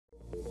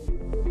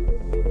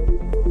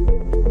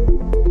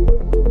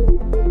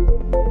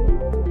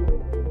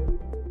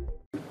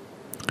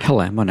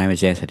Hello, my name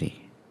is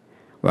Anthony.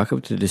 Welcome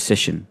to this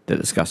session that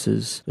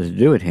discusses the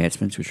to-do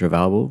enhancements which are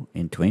available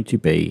in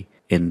 22B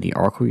in the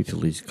Oracle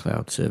Utilities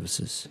Cloud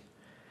Services.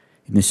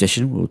 In this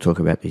session, we'll talk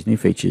about these new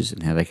features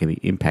and how they can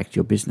impact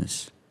your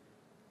business.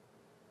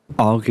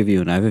 I'll give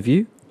you an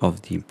overview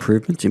of the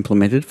improvements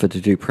implemented for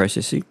to-do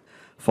processing,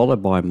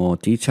 followed by more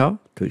detail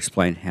to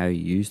explain how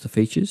you use the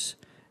features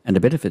and the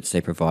benefits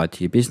they provide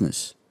to your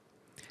business.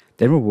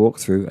 Then we'll walk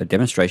through a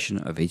demonstration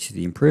of each of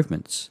the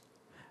improvements.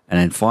 And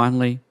then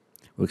finally,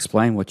 we'll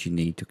explain what you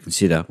need to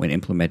consider when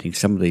implementing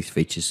some of these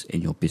features in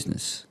your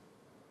business.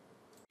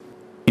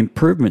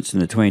 Improvements in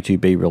the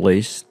 22B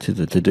release to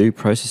the to-do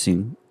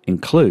processing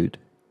include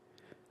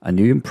a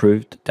new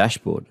improved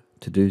dashboard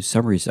to-do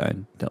summary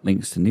zone that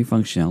links to new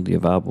functionality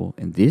available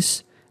in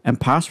this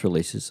and past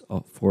releases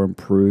for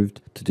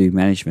improved to-do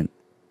management.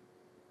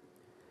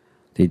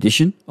 The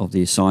addition of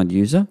the assigned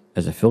user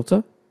as a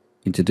filter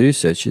in to-do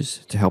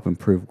searches to help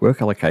improve work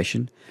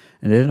allocation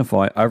and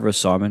identify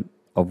overassignment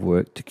of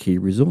work to key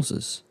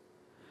resources.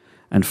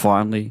 And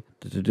finally,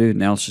 the to-do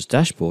analysis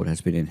dashboard has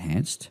been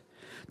enhanced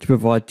to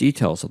provide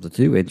details of the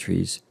to-do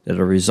entries that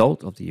are a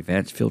result of the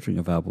advanced filtering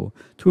available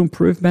to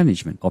improve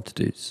management of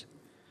to-dos.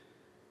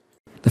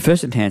 The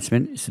first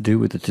enhancement is to do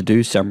with the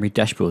to-do summary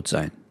dashboard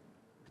zone.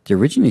 The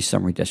originally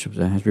summary dashboard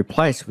zone has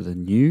replaced with a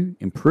new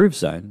improved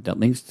zone that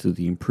links to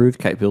the improved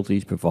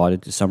capabilities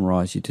provided to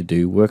summarize your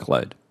to-do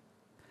workload.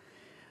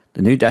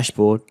 The new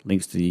dashboard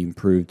links to the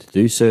improved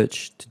to-do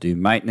search, to-do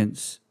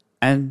maintenance,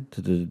 and to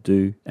the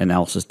to-do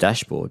analysis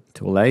dashboard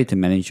to allow you to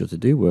manage your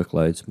to-do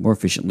workloads more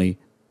efficiently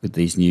with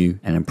these new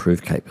and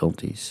improved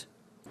capabilities.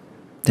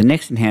 The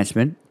next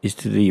enhancement is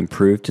to the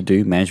improved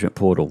to-do management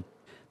portal.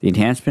 The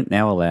enhancement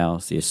now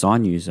allows the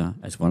assigned user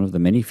as one of the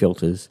many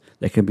filters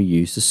that can be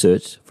used to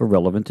search for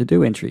relevant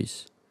to-do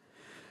entries.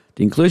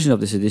 The inclusion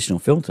of this additional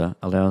filter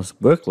allows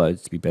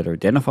workloads to be better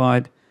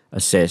identified,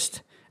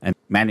 assessed, and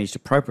managed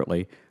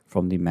appropriately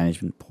from the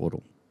management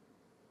portal.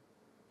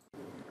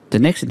 The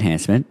next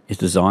enhancement is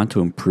designed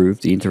to improve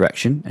the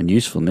interaction and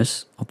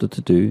usefulness of the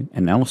to-do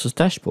analysis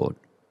dashboard.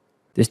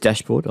 This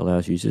dashboard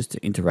allows users to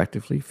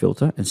interactively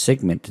filter and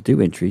segment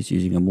to-do entries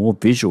using a more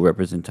visual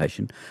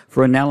representation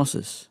for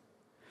analysis.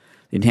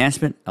 The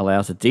enhancement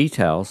allows the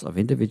details of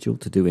individual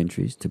to-do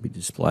entries to be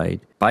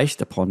displayed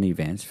based upon the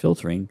advanced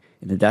filtering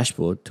in the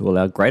dashboard to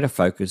allow greater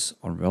focus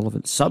on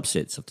relevant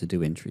subsets of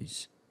to-do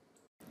entries.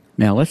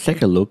 Now let's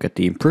take a look at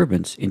the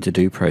improvements in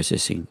to-do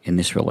processing in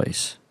this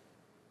release.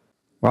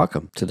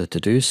 Welcome to the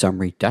To-Do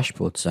Summary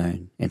Dashboard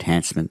Zone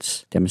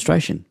Enhancements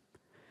demonstration.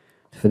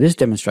 For this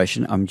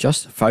demonstration, I'm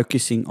just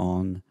focusing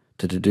on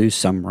the To-Do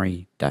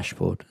Summary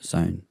Dashboard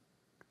Zone,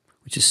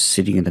 which is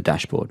sitting in the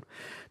dashboard.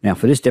 Now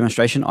for this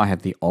demonstration, I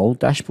have the old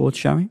dashboard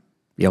showing,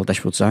 the old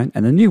dashboard zone,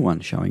 and the new one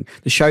showing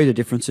to show you the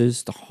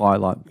differences, to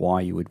highlight why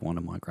you would want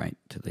to migrate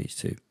to these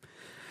two.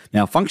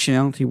 Now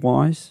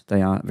functionality-wise,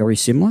 they are very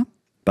similar,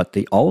 but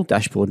the old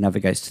dashboard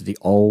navigates to the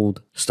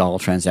old style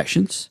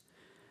transactions,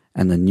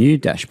 and the new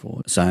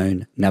dashboard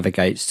zone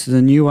navigates to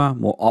the newer,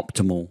 more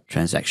optimal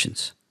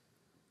transactions.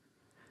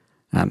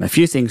 A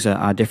few things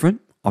are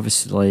different.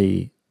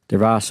 Obviously,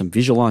 there are some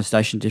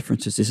visualization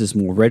differences. This is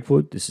more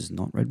Redwood. This is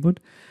not Redwood.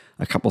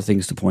 A couple of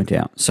things to point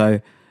out.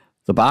 So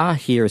the bar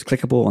here is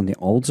clickable on the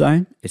old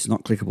zone. It's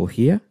not clickable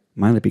here,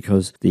 mainly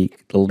because the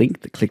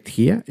link that clicked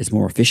here is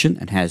more efficient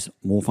and has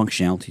more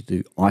functionality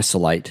to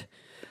isolate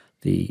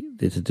the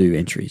to-do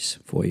entries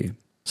for you.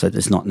 So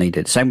it's not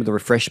needed. Same with the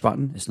refresh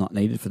button. It's not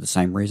needed for the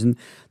same reason.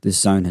 This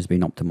zone has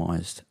been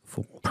optimized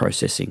for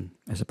processing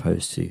as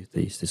opposed to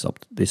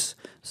this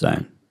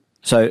zone.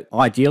 So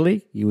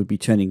ideally, you would be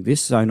turning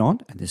this zone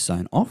on and this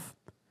zone off.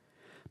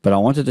 But I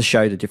wanted to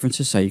show the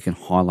differences so you can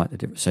highlight the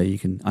difference, so you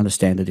can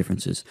understand the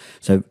differences.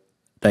 So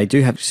they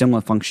do have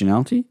similar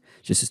functionality,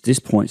 just as this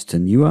points to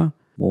newer,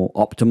 more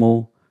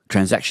optimal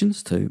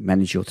transactions to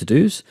manage your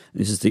to-dos.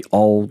 This is the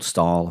old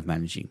style of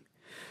managing.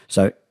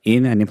 So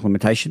in an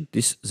implementation,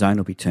 this zone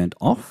will be turned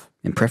off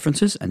in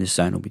preferences and this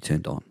zone will be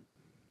turned on.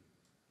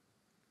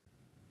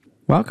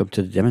 Welcome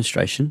to the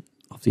demonstration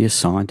of the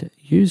assigned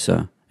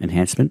user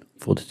enhancement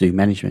for to-do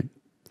management.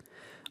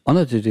 On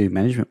the to-do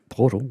management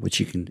portal, which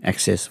you can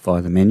access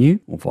via the menu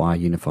or via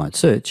unified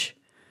search,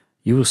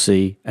 you will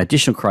see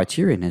additional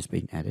criterion has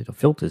been added or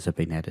filters have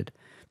been added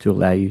to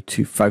allow you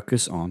to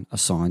focus on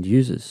assigned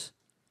users.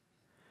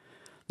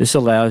 This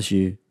allows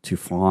you to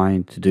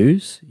find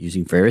to-dos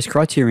using various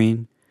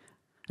criterion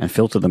and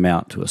filter them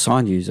out to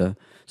assigned user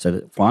so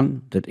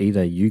that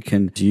either you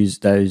can use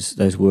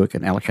those work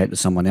and allocate to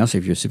someone else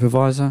if you're a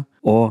supervisor,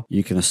 or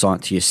you can assign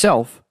it to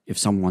yourself if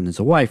someone is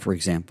away, for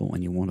example,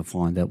 and you want to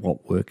find out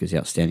what work is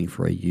outstanding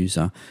for a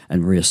user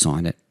and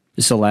reassign it.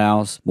 This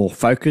allows more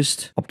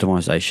focused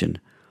optimization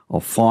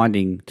of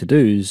finding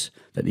to-dos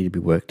that need to be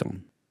worked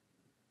on.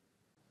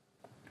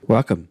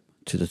 Welcome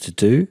to the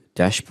To-Do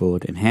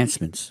Dashboard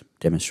Enhancements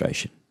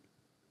demonstration.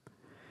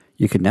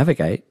 You can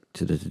navigate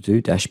to the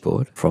To-Do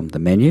dashboard from the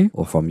menu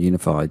or from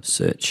unified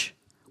search.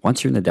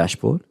 Once you're in the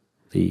dashboard,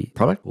 the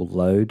product will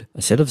load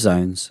a set of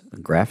zones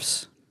and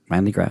graphs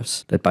mainly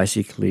graphs, that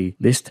basically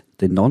list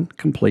the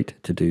non-complete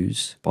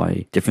to-dos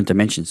by different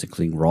dimensions,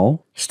 including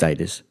role,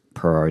 status,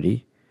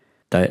 priority,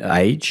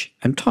 age,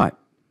 and type.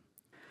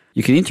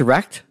 You can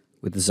interact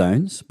with the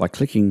zones by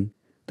clicking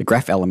the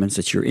graph elements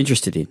that you're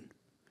interested in.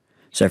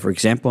 So for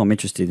example, I'm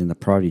interested in the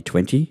priority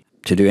 20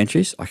 to-do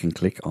entries. I can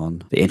click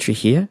on the entry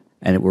here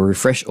and it will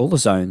refresh all the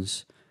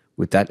zones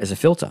with that as a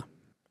filter.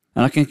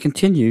 And I can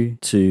continue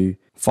to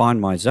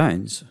find my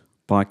zones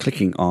by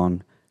clicking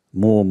on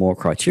more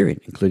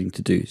criterion, including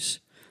to-dos.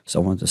 So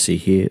I want to see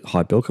here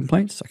high bill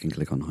complaints. I can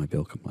click on high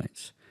bill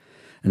complaints.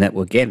 And that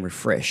will again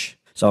refresh.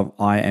 So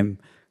I am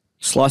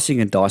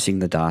slicing and dicing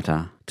the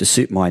data to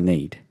suit my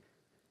need.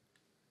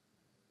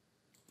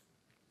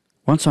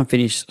 Once I'm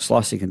finished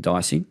slicing and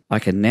dicing, I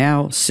can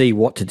now see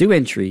what to-do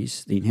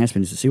entries. The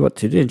enhancement is to see what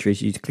to-do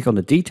entries. You click on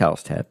the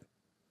Details tab.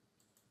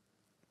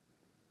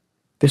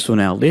 This will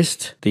now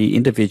list the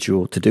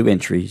individual to-do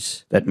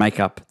entries that make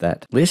up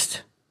that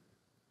list.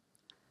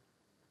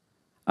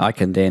 I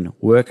can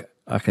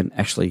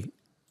actually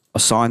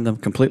assign them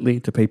completely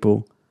to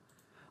people.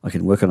 I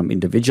can work on them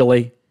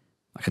individually.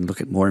 I can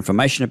look at more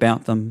information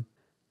about them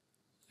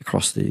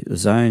across the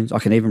zones. I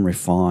can even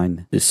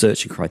refine the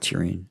search and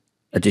criterion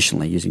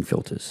additionally using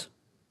filters.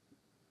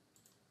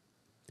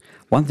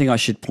 One thing I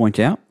should point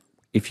out,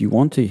 if you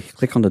want to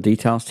click on the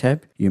Details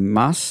tab, you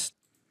must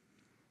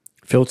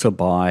filter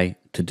by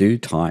to-do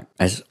type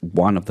as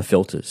one of the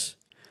filters.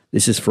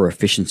 This is for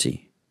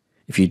efficiency.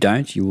 If you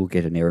don't, you will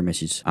get an error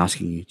message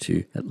asking you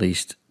to at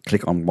least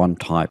click on one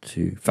type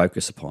to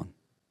focus upon.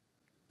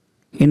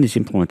 In this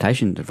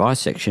implementation advice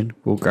section,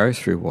 we'll go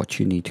through what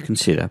you need to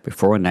consider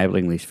before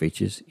enabling these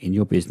features in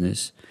your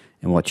business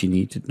and what you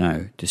need to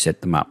know to set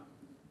them up.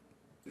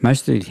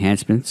 Most of the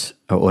enhancements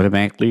are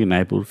automatically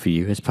enabled for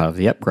you as part of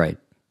the upgrade.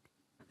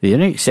 The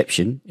only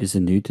exception is the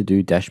new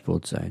to-do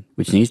dashboard zone,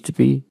 which needs to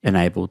be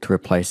enabled to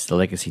replace the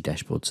legacy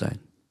dashboard zone.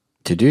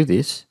 To do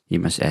this, you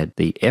must add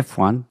the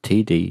F1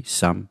 TD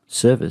sum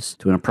service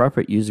to an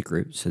appropriate user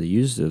group so the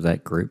users of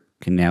that group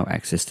can now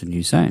access the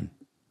new zone.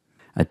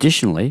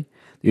 Additionally,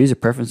 the user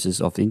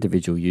preferences of the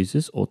individual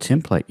users or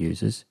template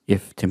users,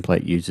 if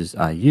template users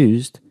are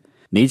used,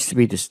 needs to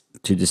be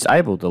to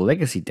disable the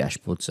legacy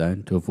dashboard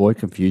zone to avoid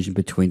confusion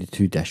between the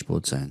two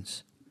dashboard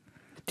zones.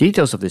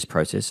 Details of this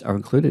process are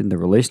included in the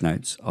release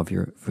notes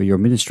for your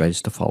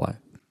administrators to follow.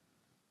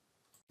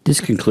 This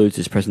concludes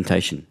this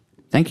presentation.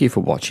 Thank you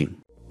for watching.